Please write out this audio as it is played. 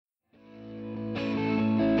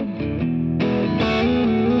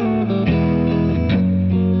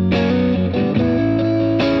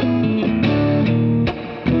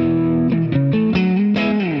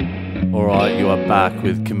back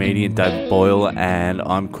with comedian David Boyle, and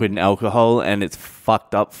I'm quitting alcohol, and it's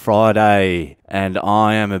fucked up Friday, and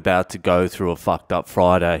I am about to go through a fucked up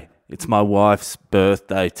Friday. It's my wife's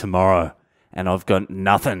birthday tomorrow, and I've got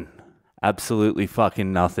nothing. Absolutely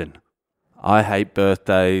fucking nothing. I hate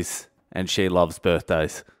birthdays, and she loves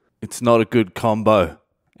birthdays. It's not a good combo.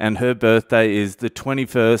 And her birthday is the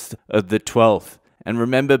 21st of the 12th. And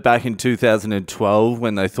remember back in 2012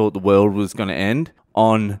 when they thought the world was going to end?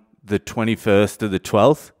 On the 21st of the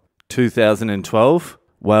 12th, 2012?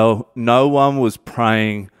 Well, no one was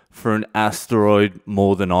praying for an asteroid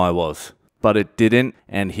more than I was. But it didn't,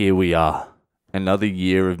 and here we are. Another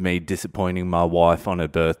year of me disappointing my wife on her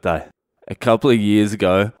birthday. A couple of years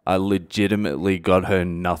ago, I legitimately got her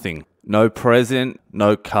nothing. No present,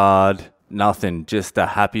 no card, nothing. Just a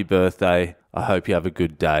happy birthday. I hope you have a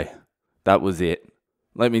good day. That was it.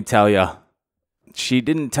 Let me tell you, she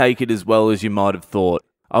didn't take it as well as you might have thought.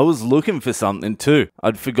 I was looking for something too.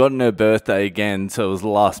 I'd forgotten her birthday again, so it was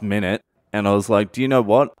last minute. And I was like, do you know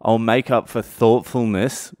what? I'll make up for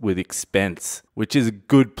thoughtfulness with expense, which is a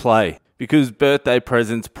good play. Because birthday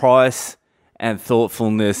presents, price and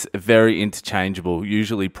thoughtfulness are very interchangeable.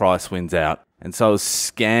 Usually price wins out. And so I was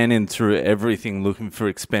scanning through everything looking for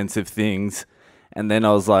expensive things. And then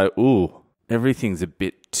I was like, ooh, everything's a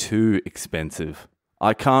bit too expensive.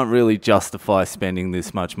 I can't really justify spending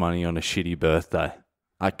this much money on a shitty birthday.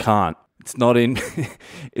 I can't. It's not in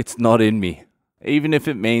it's not in me. Even if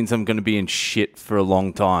it means I'm going to be in shit for a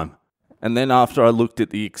long time. And then after I looked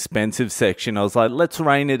at the expensive section, I was like, let's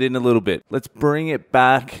rein it in a little bit. Let's bring it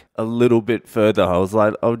back a little bit further. I was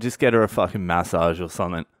like, I'll just get her a fucking massage or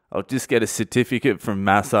something. I'll just get a certificate from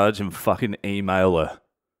massage and fucking email her.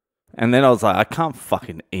 And then I was like, I can't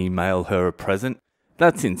fucking email her a present.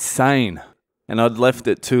 That's insane. And I'd left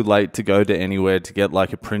it too late to go to anywhere to get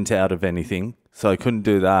like a printout of anything. So I couldn't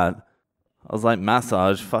do that. I was like,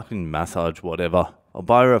 massage, fucking massage, whatever. I'll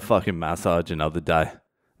buy her a fucking massage another day.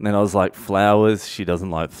 And then I was like, flowers, she doesn't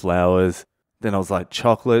like flowers. Then I was like,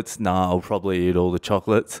 chocolates, nah, I'll probably eat all the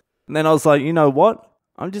chocolates. And then I was like, you know what?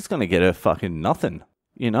 I'm just going to get her fucking nothing,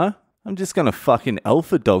 you know? I'm just going to fucking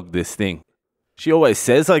alpha dog this thing. She always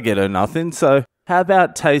says I get her nothing, so how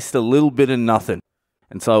about taste a little bit of nothing?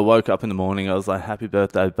 And so I woke up in the morning, I was like, happy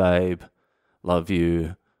birthday, babe. Love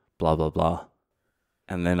you, blah, blah, blah.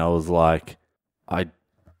 And then I was like, I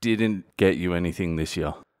didn't get you anything this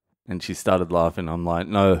year. And she started laughing. I'm like,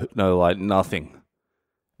 no, like nothing.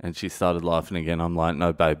 And she started laughing again. I'm like,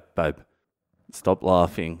 no, babe, stop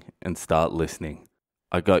laughing and start listening.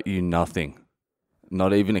 I got you nothing.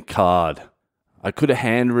 Not even a card. I could have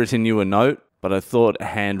handwritten you a note, but I thought a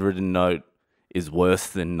handwritten note is worse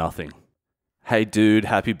than nothing. Hey dude,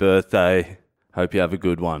 happy birthday. Hope you have a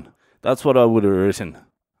good one. That's what I would have written.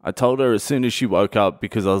 I told her as soon as she woke up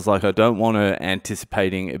because I was like, I don't want her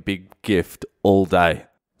anticipating a big gift all day.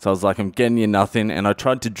 So I was like, I'm getting you nothing. And I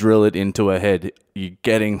tried to drill it into her head. You're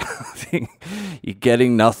getting nothing. You're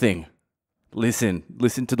getting nothing. Listen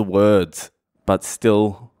to the words. But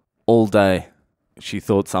still, all day, she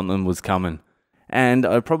thought something was coming. And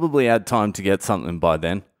I probably had time to get something by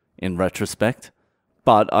then, in retrospect.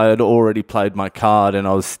 But I had already played my card and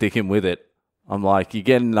I was sticking with it. I'm like, you're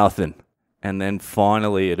getting nothing. And then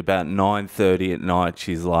finally at about 9:30 at night,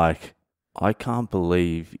 she's like, I can't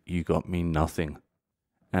believe you got me nothing.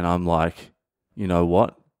 And I'm like, you know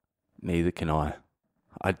what? Neither can I.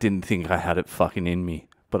 I didn't think I had it fucking in me,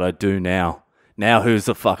 but I do now. Now who's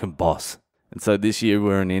the fucking boss? And so this year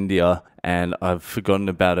we're in India and I've forgotten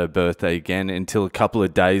about her birthday again until a couple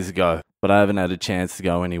of days ago. But I haven't had a chance to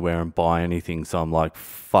go anywhere and buy anything, so I'm like,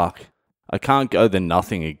 fuck. I can't go the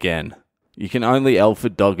nothing again. You can only alpha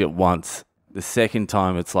dog it once. The second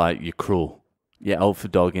time it's like, you're cruel. Your alpha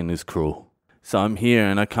dogging is cruel. So I'm here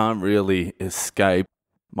and I can't really escape.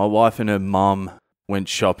 My wife and her mum went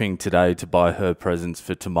shopping today to buy her presents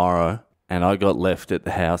for tomorrow. And I got left at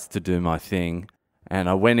the house to do my thing. And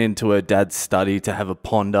I went into her dad's study to have a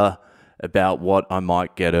ponder about what I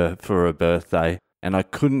might get her for her birthday. And I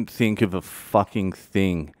couldn't think of a fucking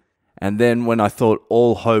thing. And then when I thought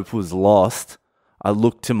all hope was lost, I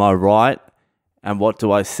looked to my right. And what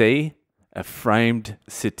do I see? A framed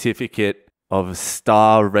certificate of a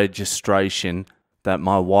star registration that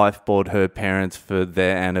my wife bought her parents for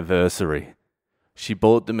their anniversary. She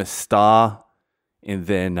bought them a star in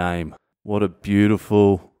their name. What a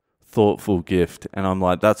beautiful, thoughtful gift. And I'm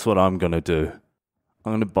like, that's what I'm going to do.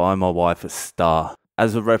 I'm going to buy my wife a star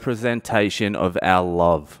as a representation of our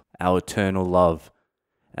love, our eternal love.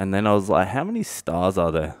 And then I was like, how many stars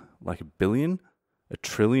are there? Like 1 billion? 1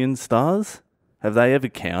 trillion stars? Have they ever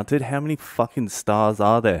counted? How many fucking stars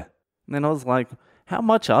are there? And then I was like, how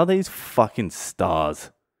much are these fucking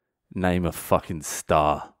stars? Name a fucking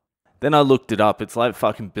star. Then I looked it up. It's like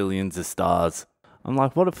fucking billions of stars. I'm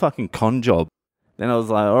like, what a fucking con job. Then I was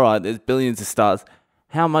like, all right, there's billions of stars.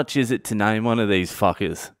 How much is it to name one of these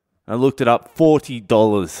fuckers? I looked it up,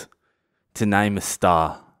 $40 to name a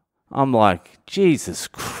star. I'm like, Jesus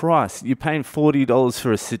Christ, you're paying $40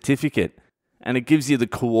 for a certificate and it gives you the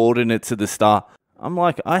coordinates of the star. I'm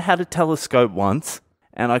like, I had a telescope once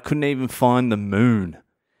and I couldn't even find the moon.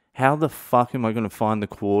 How the fuck am I going to find the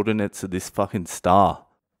coordinates of this fucking star?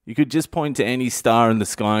 You could just point to any star in the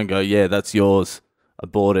sky and go, yeah, that's yours. I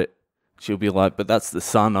bought it. She'll be like, but that's the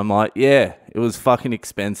sun. I'm like, yeah, it was fucking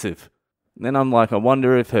expensive. And then I'm like, I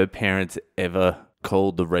wonder if her parents ever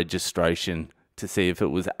called the registration to see if it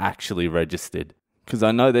was actually registered. Because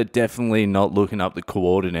I know they're definitely not looking up the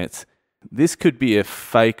coordinates. This could be a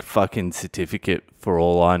fake fucking certificate for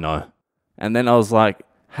all I know. And then I was like,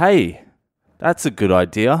 hey, that's a good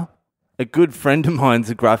idea. A good friend of mine's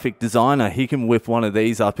a graphic designer. He can whip one of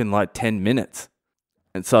these up in like 10 minutes.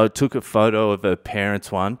 And so I took a photo of her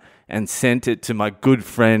parents' one and sent it to my good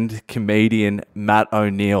friend, comedian Matt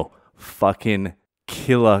O'Neill. Fucking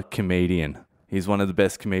killer comedian. He's one of the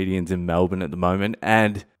best comedians in Melbourne at the moment,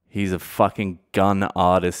 and he's a fucking gun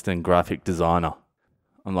artist and graphic designer.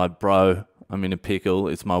 I'm like, bro, I'm in a pickle.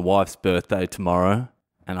 It's my wife's birthday tomorrow,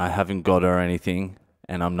 and I haven't got her anything,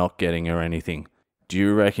 and I'm not getting her anything. Do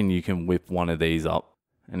you reckon you can whip one of these up?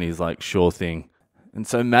 And he's like, sure thing. And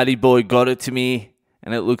so Matty boy got it to me,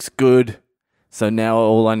 and it looks good. So now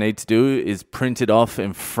all I need to do is print it off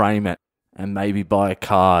and frame it, and maybe buy a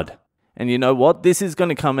card. And you know what? This is going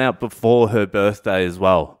to come out before her birthday as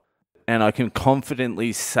well. And I can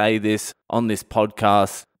confidently say this on this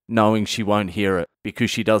podcast, knowing she won't hear it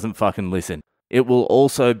because she doesn't fucking listen. It will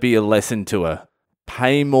also be a lesson to her.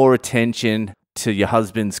 Pay more attention to your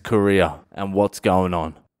husband's career and what's going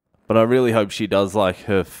on. But I really hope she does like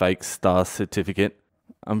her fake star certificate.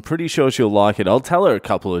 I'm pretty sure she'll like it. I'll tell her a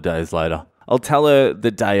couple of days later. I'll tell her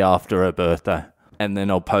the day after her birthday. And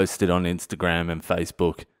then I'll post it on Instagram and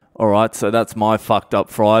Facebook. Alright, so that's my fucked up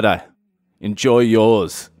Friday. Enjoy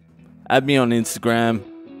yours. Add me on Instagram.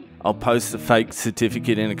 I'll post the fake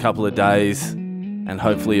certificate in a couple of days. And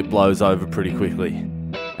hopefully it blows over pretty quickly.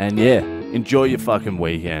 And yeah, enjoy your fucking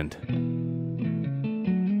weekend.